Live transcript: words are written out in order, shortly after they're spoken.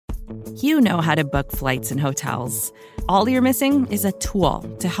You know how to book flights and hotels. All you're missing is a tool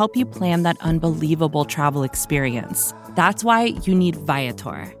to help you plan that unbelievable travel experience. That's why you need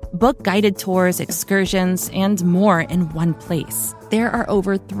Viator. Book guided tours, excursions, and more in one place. There are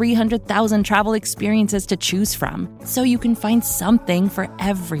over 300,000 travel experiences to choose from, so you can find something for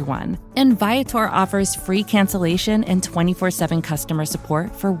everyone. And Viator offers free cancellation and 24/7 customer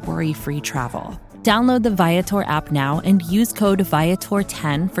support for worry-free travel. Download the Viator app now and use code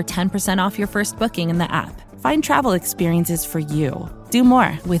Viator10 for 10% off your first booking in the app. Find travel experiences for you. Do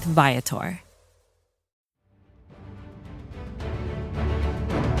more with Viator.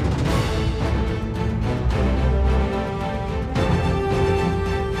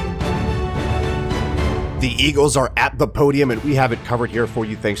 The Eagles are at the podium, and we have it covered here for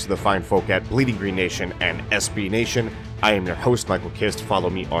you thanks to the fine folk at Bleeding Green Nation and SBNation. I am your host, Michael Kist. Follow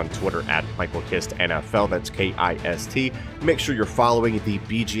me on Twitter at MichaelKistNFL. That's KIST. Make sure you're following the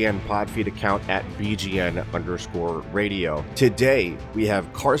BGN Podfeed account at BGN_radio. Today, we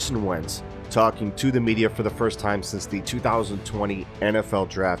have Carson Wentz talking to the media for the first time since the 2020 NFL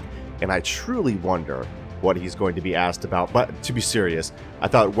Draft, and I truly wonder what he's going to be asked about. But to be serious, I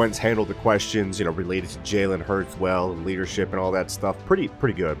thought Wentz handled the questions, related to Jalen Hurts well, and leadership and all that stuff pretty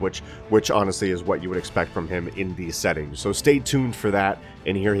good, which honestly is what you would expect from him in these settings. So stay tuned for that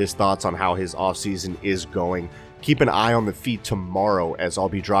and hear his thoughts on how his offseason is going. Keep an eye on the feed tomorrow, as I'll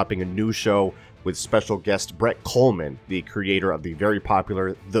be dropping a new show with special guest Brett Coleman, the creator of the very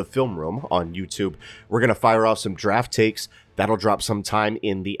popular The Film Room on YouTube. We're going to fire off some draft takes. That'll drop sometime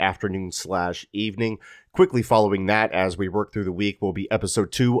in the afternoon/evening. Quickly following that, as we work through the week, will be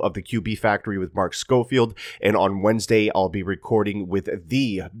episode 2 of the QB Factory with Mark Schofield. And on Wednesday, I'll be recording with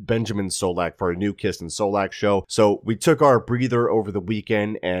the Benjamin Solak for a new Kist and Solak show. So we took our breather over the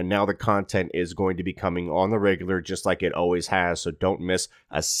weekend, and now the content is going to be coming on the regular, just like it always has. So don't miss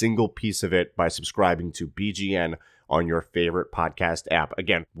a single piece of it by subscribing to BGN on your favorite podcast app.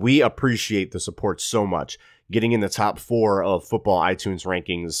 Again, we appreciate the support so much. Getting in the top 4 of football iTunes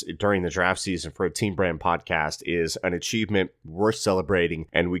rankings during the draft season for a Team Brand podcast is an achievement worth celebrating,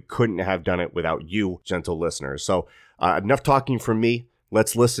 and we couldn't have done it without you, gentle listeners. So enough talking from me.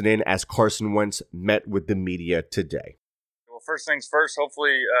 Let's listen in as Carson Wentz met with the media today. Well, first things first,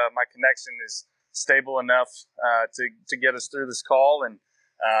 hopefully my connection is stable enough to get us through this call and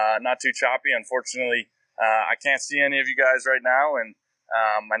not too choppy. Unfortunately, I can't see any of you guys right now, and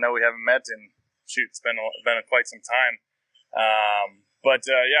I know we haven't met in it's been quite some time. But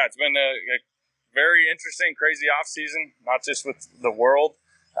it's been a very interesting, crazy off season, not just with the world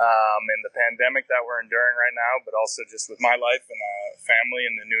and the pandemic that we're enduring right now, but also just with my life and family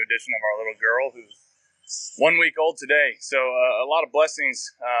and the new addition of our little girl who's 1 week old today. So a lot of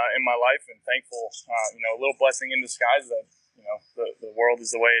blessings in my life, and thankful, a little blessing in disguise that, the world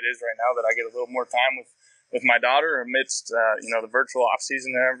is the way it is right now, that I get a little more time with my daughter amidst, the virtual off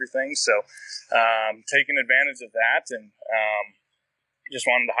season and everything. So, taking advantage of that, and just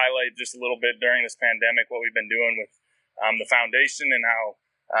wanted to highlight just a little bit during this pandemic what we've been doing with the foundation, and how,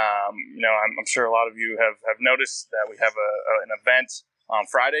 I'm sure a lot of you have noticed that we have an event on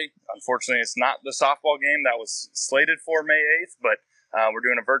Friday. Unfortunately, it's not the softball game that was slated for May 8th, but we're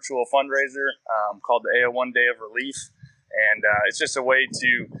doing a virtual fundraiser called the AO1 Day of Relief. And it's just a way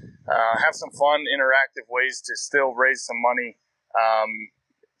to have some fun, interactive ways to still raise some money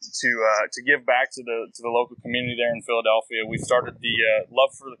to give back to the local community there in Philadelphia. We started the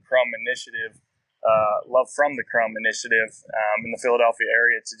Love from the Crumb initiative in the Philadelphia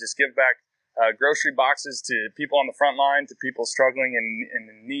area to just give back grocery boxes to people on the front line, to people struggling and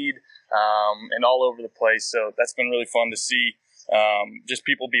in need, and all over the place. So that's been really fun to see, just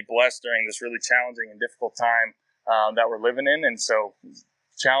people be blessed during this really challenging and difficult time that we're living in. And so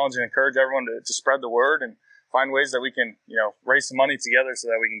challenge and encourage everyone to spread the word and find ways that we can, raise some money together so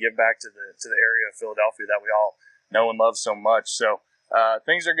that we can give back to the area of Philadelphia that we all know and love so much. So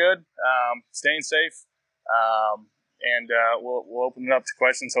things are good, staying safe, and we'll open it up to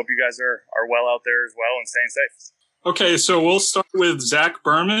questions. Hope you guys are well out there as well and staying safe. Okay, so we'll start with Zach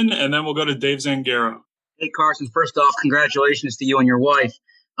Berman, and then we'll go to Dave Zangaro. Hey, Carson, first off, congratulations to you and your wife.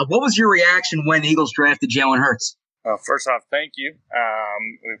 What was your reaction when the Eagles drafted Jalen Hurts? First off, thank you.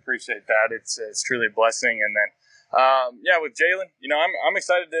 We appreciate that. It's truly a blessing. And then, with Jalen, I'm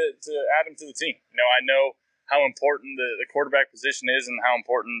excited to add him to the team. I know how important the quarterback position is and how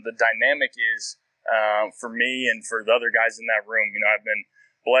important the dynamic is for me and for the other guys in that room. I've been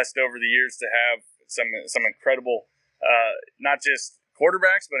blessed over the years to have some incredible, not just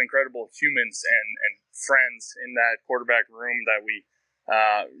quarterbacks, but incredible humans and friends in that quarterback room that we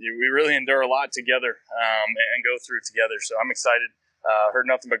really endure a lot together and go through together. So I'm excited heard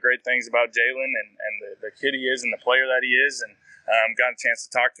nothing but great things about Jalen and the kid he is and the player that he is, and got a chance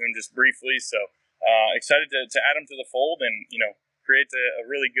to talk to him just briefly. So excited to add him to the fold and, create a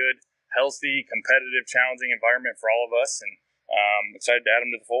really good, healthy, competitive, challenging environment for all of us, and excited to add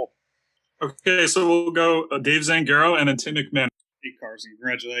him to the fold. Okay, so we'll go Dave Zangaro and then Tim McMahon. Hey, Carson,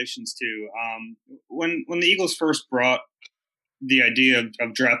 congratulations too. When the Eagles first brought the idea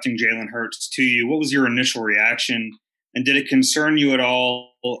of drafting Jalen Hurts to you, what was your initial reaction, and did it concern you at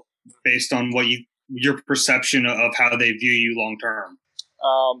all based on your perception of how they view you long term?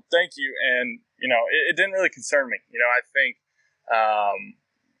 Thank you, and it didn't really concern me. I think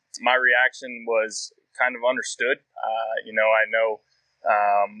my reaction was kind of understood. I know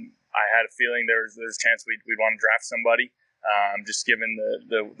I had a feeling there's a chance we'd want to draft somebody. Just given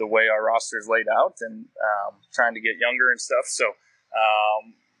the way our roster is laid out and trying to get younger and stuff. So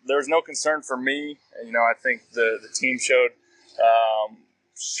there was no concern for me. I think the team showed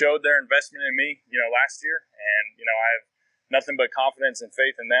their investment in me, last year. And, I have nothing but confidence and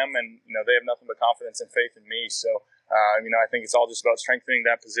faith in them. And, they have nothing but confidence and faith in me. So, I think it's all just about strengthening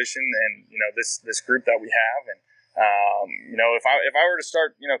that position and, this group that we have. And, if I were to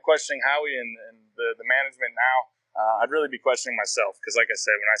start, questioning Howie and the management now, I'd really be questioning myself because, like I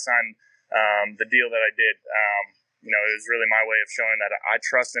said, when I signed the deal that I did, it was really my way of showing that I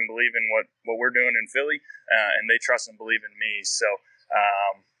trust and believe in what we're doing in Philly, and they trust and believe in me. So,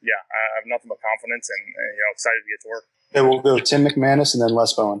 I have nothing but confidence and excited to get to work. Okay, we'll go Tim McManus and then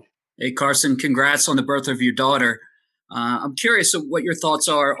Les Bowen. Hey, Carson, congrats on the birth of your daughter. I'm curious of what your thoughts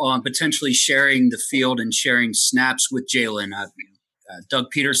are on potentially sharing the field and sharing snaps with Jalen. Doug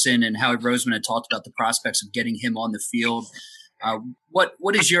Peterson and Howie Roseman had talked about the prospects of getting him on the field.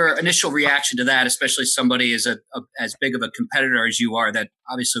 What is your initial reaction to that, especially somebody as big of a competitor as you are that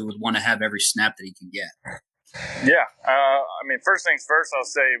obviously would want to have every snap that he can get? Yeah. First things first, I'll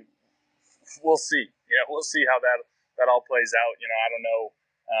say we'll see. We'll see how that all plays out. I don't know.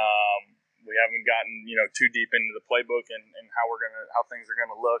 We haven't gotten, too deep into the playbook and how things are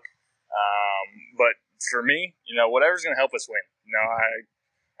going to look. But for me, whatever's going to help us win.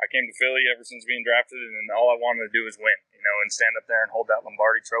 I came to Philly ever since being drafted, and all I wanted to do was win, and stand up there and hold that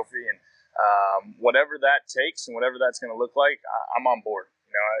Lombardi trophy. And whatever that takes and whatever that's going to look like, I'm on board.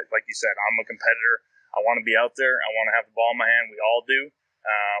 Like you said, I'm a competitor. I want to be out there. I want to have the ball in my hand. We all do.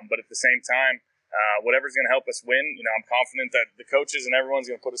 But at the same time, whatever's going to help us win, I'm confident that the coaches and everyone's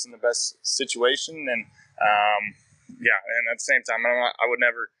going to put us in the best situation. And, and at the same time, I would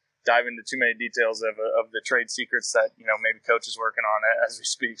never dive into too many details of the trade secrets that, maybe coach is working on as we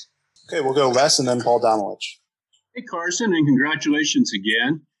speak. Okay, we'll go Les and then Paul Domelich. Hey, Carson, and congratulations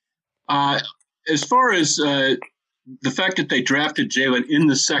again. As far as the fact that they drafted Jalen in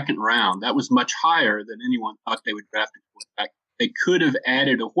the second round, that was much higher than anyone thought they would draft him. In fact, they could have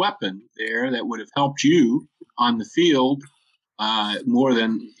added a weapon there that would have helped you on the field more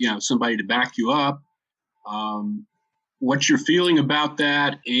than, somebody to back you up. What's your feeling about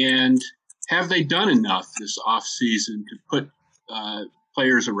that? And have they done enough this offseason to put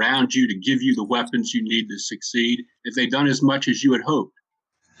players around you to give you the weapons you need to succeed? Have they done as much as you had hoped?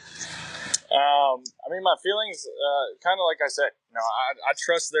 My feelings, kind of like I said, I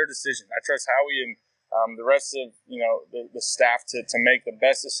trust their decision. I trust Howie and the rest of, the staff to make the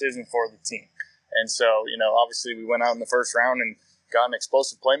best decision for the team. And so, obviously we went out in the first round and got an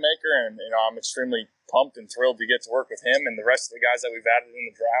explosive playmaker, and, I'm extremely pumped and thrilled to get to work with him and the rest of the guys that we've added in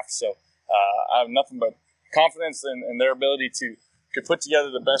the draft. So I have nothing but confidence in their ability to put together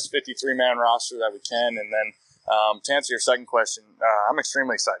the best 53-man roster that we can. And then to answer your second question, I'm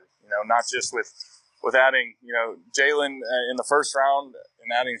extremely excited, not just with adding, Jalen in the first round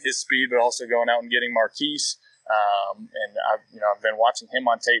and adding his speed, but also going out and getting Marquise. And I've been watching him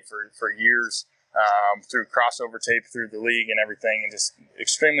on tape for years, through crossover tape through the league and everything, and just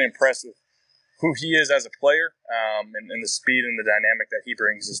extremely impressed with who he is as a player, and the speed and the dynamic that he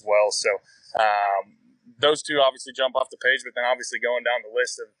brings as well. So those two obviously jump off the page, but then obviously going down the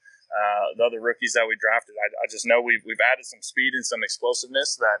list of the other rookies that we drafted, I just know we've added some speed and some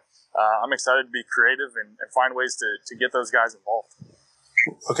explosiveness that I'm excited to be creative and find ways to get those guys involved.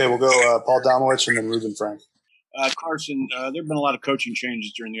 Okay, we'll go Paul Domelich and then Ruben Frank. Carson, there have been a lot of coaching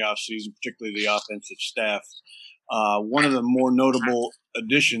changes during the offseason, particularly the offensive staff. One of the more notable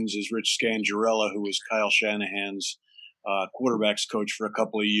additions is Rich Scangarella, who was Kyle Shanahan's quarterbacks coach for a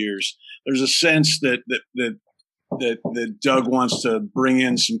couple of years. There's a sense that Doug wants to bring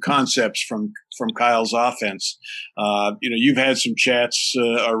in some concepts from Kyle's offense. You've had some chats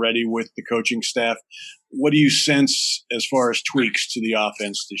already with the coaching staff. What do you sense as far as tweaks to the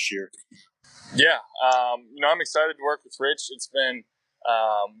offense this year? Yeah, I'm excited to work with Rich. It's been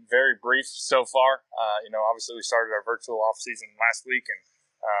Very brief so far. Obviously we started our virtual off season last week, and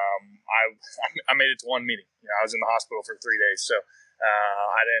I made it to one meeting. I was in the hospital for 3 days, so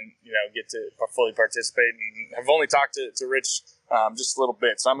I didn't get to fully participate, and have only talked to Rich just a little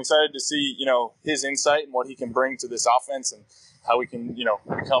bit. So I'm excited to see his insight and what he can bring to this offense, and how we can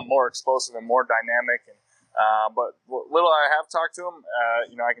become more explosive and more dynamic. And but what little I have talked to him,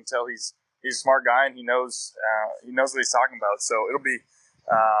 I can tell he's a smart guy, and he knows what he's talking about. So it'll be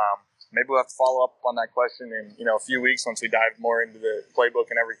maybe we'll have to follow up on that question in a few weeks once we dive more into the playbook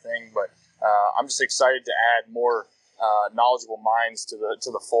and everything. But I'm just excited to add more knowledgeable minds to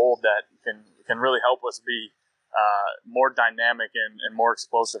the fold that can really help us be more dynamic and more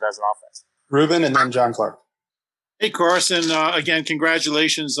explosive as an offense. Ruben, and then John Clark. Hey, Carson, again,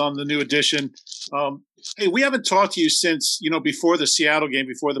 congratulations on the new addition. Hey, we haven't talked to you since, before the Seattle game,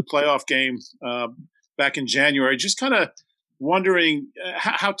 before the playoff game back in January. Just kind of wondering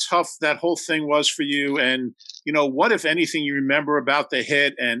how tough that whole thing was for you, and, what, if anything, you remember about the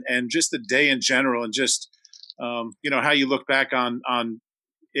hit and just the day in general, and just, how you look back on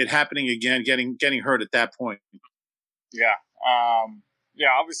it happening again, getting hurt at that point. Yeah.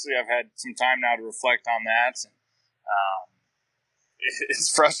 Obviously I've had some time now to reflect on that. And, it's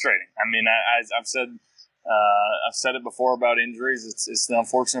frustrating. I mean, I've said it before about injuries. It's the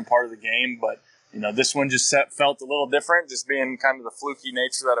unfortunate part of the game, but this one just felt a little different, just being kind of the fluky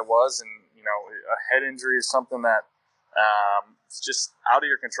nature that it was. And a head injury is something that it's just out of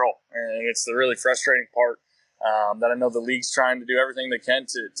your control, and it's the really frustrating part. That I know the league's trying to do everything they can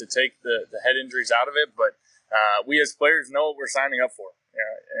to take the head injuries out of it, but we as players know what we're signing up for,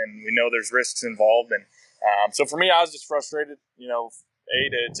 and we know there's risks involved. And so for me, I was just frustrated,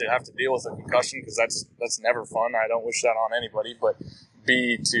 to have to deal with a concussion, because that's never fun. I don't wish that on anybody. But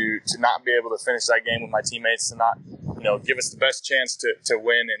B, to not be able to finish that game with my teammates, to not give us the best chance to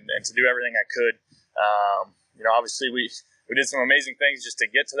win, and to do everything I could. Obviously we did some amazing things just to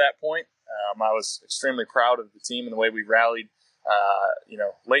get to that point. I was extremely proud of the team and the way we rallied,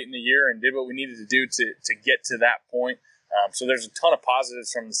 late in the year, and did what we needed to do to get to that point. So there's a ton of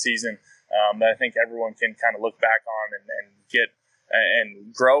positives from the season that I think everyone can kind of look back on and get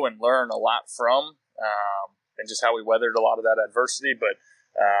and grow and learn a lot from, and just how we weathered a lot of that adversity. But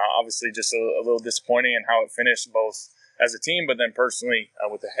obviously just a little disappointing in how it finished, both as a team, but then personally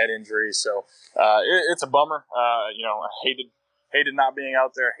with the head injury. So it's a bummer. I hated not being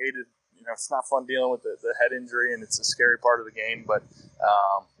out there. It's not fun dealing with the head injury, and it's a scary part of the game. But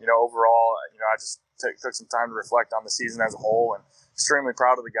overall, I just took some time to reflect on the season as a whole, and extremely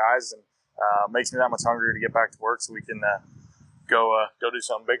proud of the guys, and makes me that much hungrier to get back to work so we can go do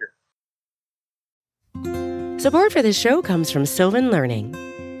something bigger. Support for this show comes from Sylvan Learning.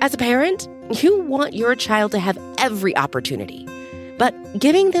 As a parent, you want your child to have every opportunity, but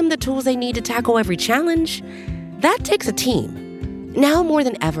giving them the tools they need to tackle every challenge, that takes a team. Now more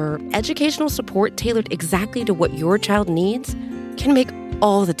than ever, educational support tailored exactly to what your child needs can make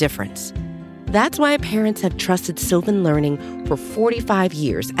all the difference. That's why parents have trusted Sylvan Learning for 45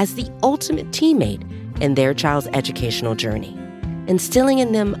 years as the ultimate teammate in their child's educational journey, instilling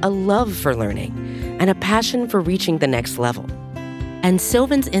in them a love for learning and a passion for reaching the next level. And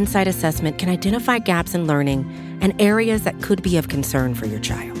Sylvan's Insight Assessment can identify gaps in learning and areas that could be of concern for your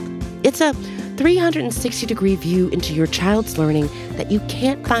child. It's a 360-degree view into your child's learning that you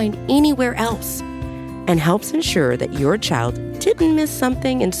can't find anywhere else, and helps ensure that your child didn't miss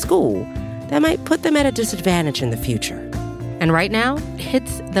something in school that might put them at a disadvantage in the future. And right now,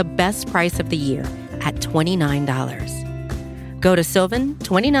 it's the best price of the year at $29. Go to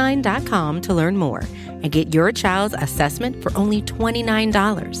sylvan29.com to learn more and get your child's assessment for only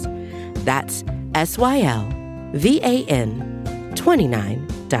 $29. That's SYLVAN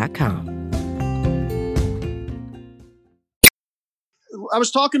 29.com. I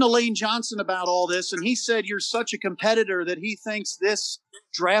was talking to Lane Johnson about all this, and he said you're such a competitor that he thinks this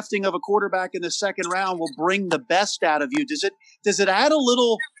drafting of a quarterback in the second round will bring the best out of you. Does it add a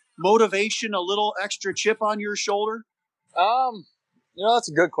little motivation, a little extra chip on your shoulder? That's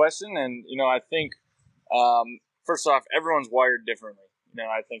a good question. And, I think, first off, everyone's wired differently.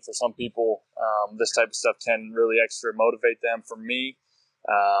 I think for some people, this type of stuff can really extra motivate them. For me,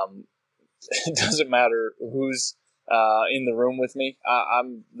 it doesn't matter who's in the room with me.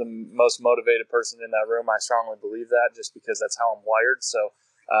 I'm the most motivated person in that room. I strongly believe that, just because that's how I'm wired. So,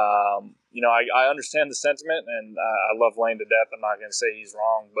 I understand the sentiment, and I love Lane to death. I'm not going to say he's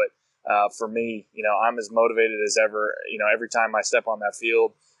wrong, but for me, I'm as motivated as ever. Every time I step on that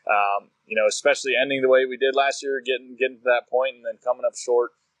field, especially ending the way we did last year, getting to that point and then coming up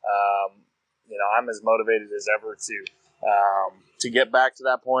short. I'm as motivated as ever to to get back to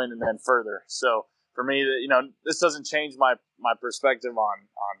that point and then further. So for me, this doesn't change my perspective on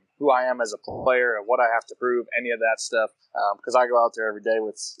who I am as a player and what I have to prove, any of that stuff, because I go out there every day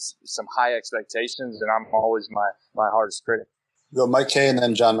with some high expectations, and I'm always my hardest critic. Go Mike Kay and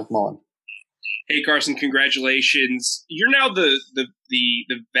then John McMullen. Hey, Carson, congratulations. You're now the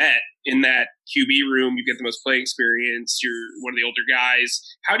vet in that QB room. You get the most playing experience. You're one of the older guys.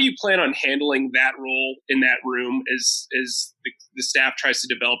 How do you plan on handling that role in that room as the staff tries to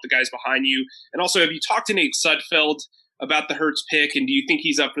develop the guys behind you? And also, have you talked to Nate Sudfeld about the Hurts pick, and do you think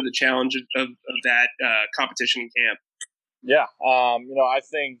he's up for the challenge of that competition in camp? Yeah, I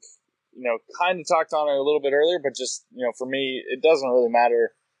think, kind of talked on it a little bit earlier, but just, for me, it doesn't really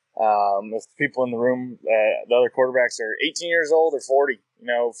matter if the people in the room, the other quarterbacks are 18 years old or 40.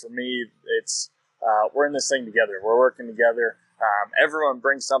 For me, it's we're in this thing together. We're working together. Everyone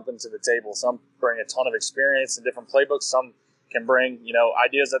brings something to the table. Some bring a ton of experience in different playbooks. Some can bring,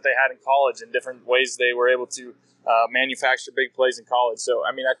 ideas that they had in college and different ways they were able to manufacture big plays in college. So,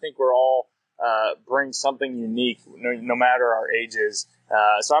 I think we're all bring something unique, no matter our ages.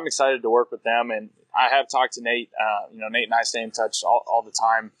 So I'm excited to work with them, and I have talked to Nate. Nate and I stay in touch all the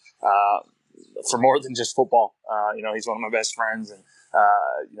time for more than just football. He's one of my best friends, and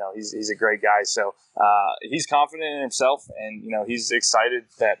he's a great guy. So he's confident in himself, and he's excited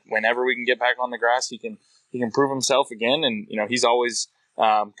that whenever we can get back on the grass, he can prove himself again. And he's always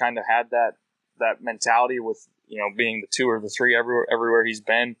kind of had that mentality with being the 2 or the 3 everywhere he's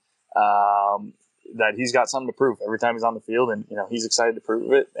been. That he's got something to prove every time he's on the field, and he's excited to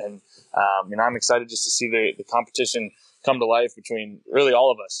prove it. And I'm excited just to see the competition come to life between really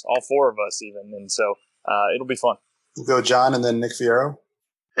all of us, all 4 of us even. And so it'll be fun. We'll go John and then Nick Fierro.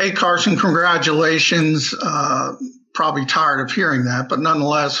 Hey, Carson, congratulations. Probably tired of hearing that, but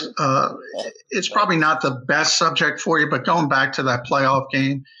nonetheless, it's probably not the best subject for you, but going back to that playoff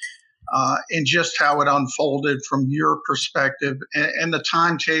game and just how it unfolded from your perspective and the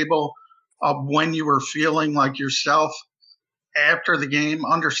timetable of when you were feeling like yourself after the game.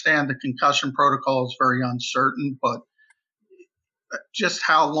 Understand the concussion protocol is very uncertain, but just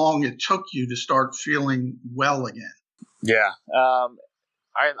how long it took you to start feeling well again. Yeah.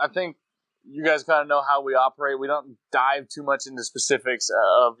 I think you guys kind of know how we operate. We don't dive too much into specifics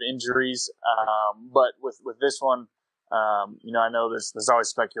of injuries. But with this one, I know there's always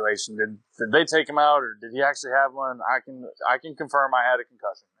speculation. Did they take him out, or did he actually have one? I can confirm I had a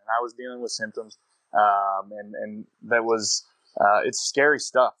concussion, and I was dealing with symptoms. And that was it's scary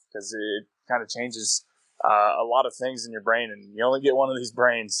stuff because it kind of changes a lot of things in your brain, and you only get one of these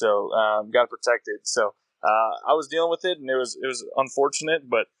brains, so you got to protect it. So I was dealing with it, and it was unfortunate,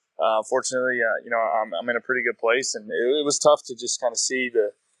 but fortunately, I'm in a pretty good place, and it was tough to just kind of see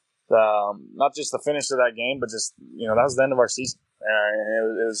the not just the finish of that game, but just that was the end of our season.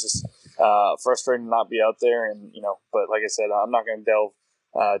 It was just frustrating to not be out there, and but like I said, I'm not going to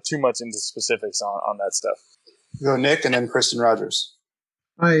delve too much into specifics on that stuff. Go Nick and then Kristen Rogers.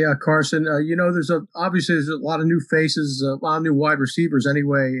 Hi, Carson. There's obviously a lot of new faces, a lot of new wide receivers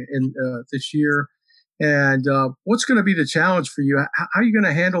anyway in this year. And what's going to be the challenge for you? How are you going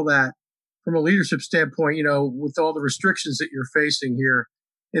to handle that from a leadership standpoint, with all the restrictions that you're facing here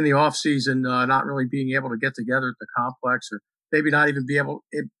in the off season, not really being able to get together at the complex, or maybe not even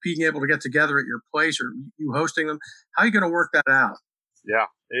being able to get together at your place, or you hosting them? How are you going to work that out? Yeah,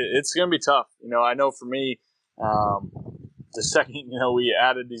 it's going to be tough. I know for me, the second, we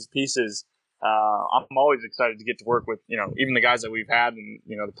added these pieces, I'm always excited to get to work with, even the guys that we've had and,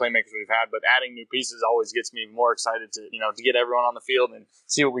 the playmakers we've had, but adding new pieces always gets me more excited to, to get everyone on the field and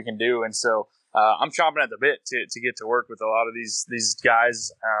see what we can do. And so I'm chomping at the bit to get to work with a lot of these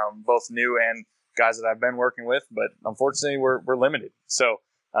guys, both new and guys that I've been working with, but unfortunately we're limited. So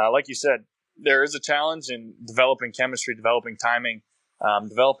like you said, there is a challenge in developing chemistry, developing timing,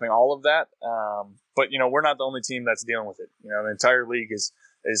 developing all of that. But, we're not the only team that's dealing with it. The entire league is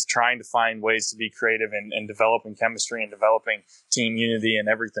trying to find ways to be creative and developing chemistry and developing team unity and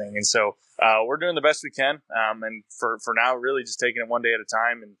everything. And so we're doing the best we can. And for now, really just taking it one day at a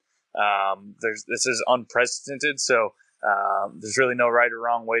time. And this is unprecedented. So there's really no right or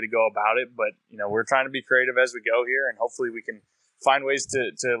wrong way to go about it. But, we're trying to be creative as we go here. And hopefully we can find ways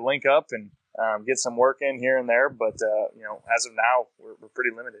to link up and get some work in here and there. But, as of now, we're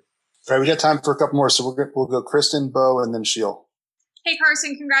pretty limited. All right, we got time for a couple more. So we'll go Kristen, Bo, and then Sheil. Hey,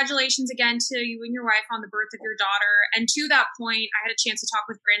 Carson, congratulations again to you and your wife on the birth of your daughter. And to that point, I had a chance to talk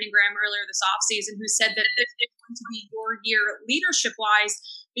with Brandon Graham earlier this offseason, who said that if going to be your year leadership-wise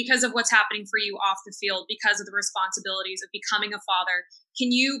because of what's happening for you off the field, because of the responsibilities of becoming a father.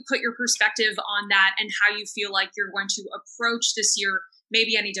 Can you put your perspective on that and how you feel like you're going to approach this year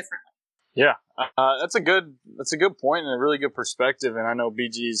maybe any differently? Yeah, that's a good point and a really good perspective. And I know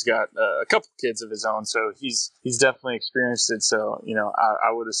BG's got a couple kids of his own, so he's definitely experienced it. So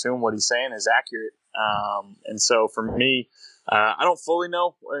I would assume what he's saying is accurate. And so for me, I don't fully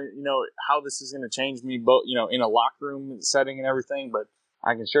know how this is going to change me, both in a locker room setting and everything. But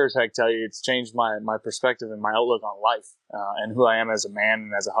I can sure as heck tell you it's changed my perspective and my outlook on life and who I am as a man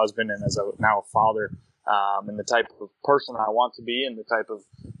and as a husband and as now a father. And the type of person I want to be and the type of,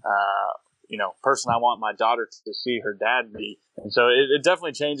 person I want my daughter to see her dad be. And so it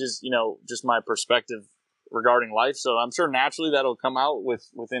definitely changes, just my perspective regarding life. So I'm sure naturally that'll come out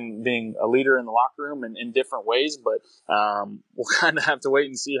within being a leader in the locker room and in different ways, but we'll kind of have to wait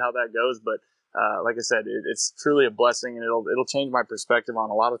and see how that goes. But like I said, it's truly a blessing, and it'll change my perspective on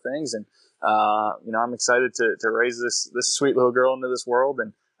a lot of things. And, I'm excited to raise this sweet little girl into this world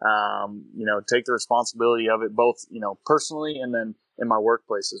and, take the responsibility of it both, personally and then in my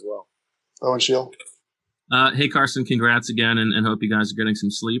workplace as well. Owen Shield. Hey, Carson, congrats again, and hope you guys are getting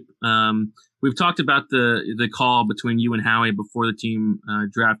some sleep. We've talked about the call between you and Howie before the team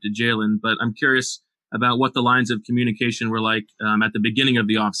drafted Jalen, but I'm curious about what the lines of communication were like at the beginning of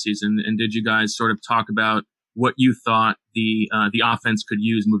the offseason, and did you guys sort of talk about what you thought the offense could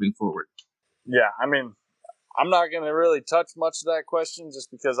use moving forward? Yeah, I mean, I'm not going to really touch much of that question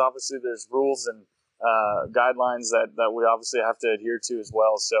just because obviously there's rules and guidelines that we obviously have to adhere to as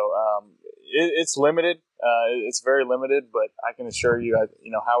well. So it's limited. It's very limited, but I can assure you,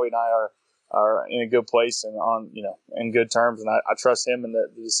 Howie and I are in a good place and in good terms. And I trust him and the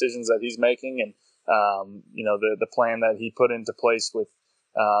decisions that he's making and, the plan that he put into place with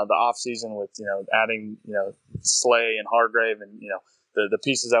the off season with, adding, Slay and Hargrave and, the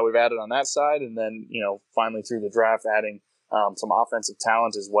pieces that we've added on that side. And then, finally through the draft, adding some offensive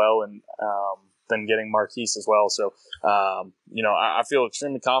talent as well. And then getting Marquise as well. So, I feel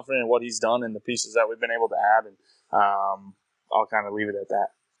extremely confident in what he's done and the pieces that we've been able to add. And I'll kind of leave it at that.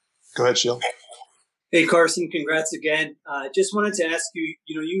 Go ahead, Shield. Hey, Carson, congrats again. Just wanted to ask you,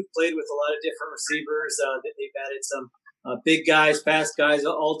 you've played with a lot of different receivers. They've added some big guys, fast guys,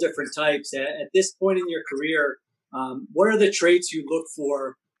 all different types. At this point in your career, what are the traits you look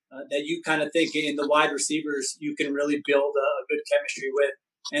for that you kind of think in the wide receivers you can really build a good chemistry with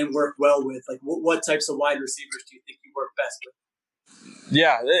and work well with? Like, what types of wide receivers do you think you work best with?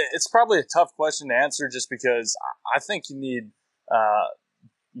 Yeah, it's probably a tough question to answer just because I think you need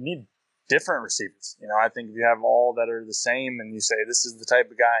different receivers. I think if you have all that are the same and you say, this is the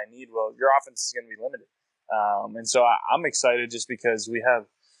type of guy I need, well, your offense is going to be limited. And so I'm excited just because we have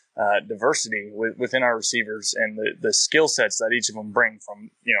diversity within our receivers and the skill sets that each of them bring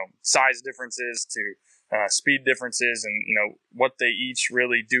from, size differences to speed differences and, what they each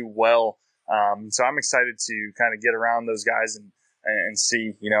really do well. So I'm excited to kind of get around those guys and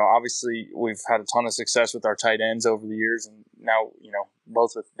see, obviously we've had a ton of success with our tight ends over the years and now,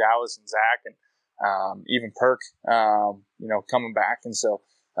 both with Dallas and Zach and even Perk, coming back. And so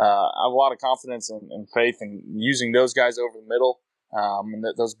I have a lot of confidence and faith in using those guys over the middle and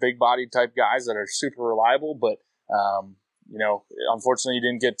those big body type guys that are super reliable. But, unfortunately you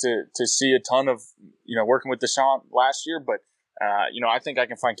didn't get to see a ton of, working with Deshaun last year. But, I think I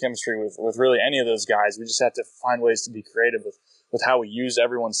can find chemistry with really any of those guys. We just have to find ways to be creative with how we use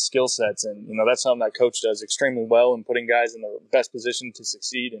everyone's skill sets. And, that's something that coach does extremely well in putting guys in the best position to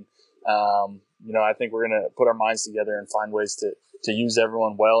succeed. And, I think we're going to put our minds together and find ways to use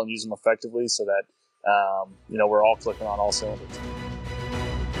everyone well and use them effectively so that, we're all clicking on all cylinders.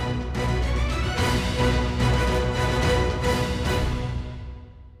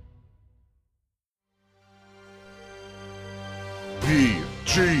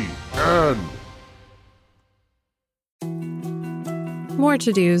 BGN. More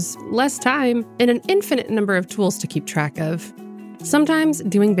to-dos, less time, and an infinite number of tools to keep track of. Sometimes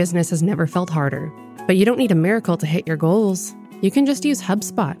doing business has never felt harder, but you don't need a miracle to hit your goals. You can just use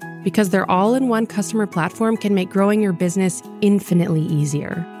HubSpot because their all-in-one customer platform can make growing your business infinitely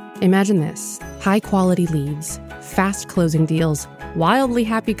easier. Imagine this: high-quality leads, fast closing deals, wildly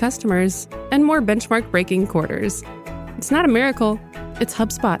happy customers, and more benchmark-breaking quarters. It's not a miracle, it's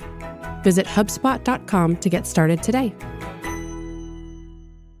HubSpot. Visit HubSpot.com to get started today.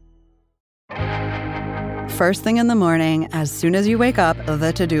 First thing in the morning, as soon as you wake up,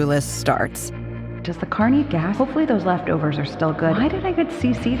 the to-do list starts. Does the car need gas? Hopefully those leftovers are still good. Why did I get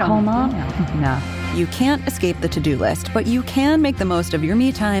CC'd on Mom? No. You can't escape the to-do list, but you can make the most of your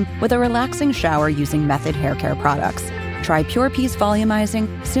me time with a relaxing shower using Method hair care products. Try Pure Peace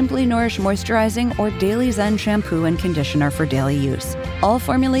Volumizing, Simply Nourish Moisturizing, or Daily Zen Shampoo and Conditioner for daily use. All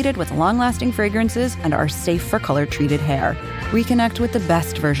formulated with long-lasting fragrances and are safe for color-treated hair. Reconnect with the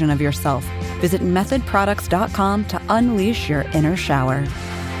best version of yourself. Visit methodproducts.com to unleash your inner shower.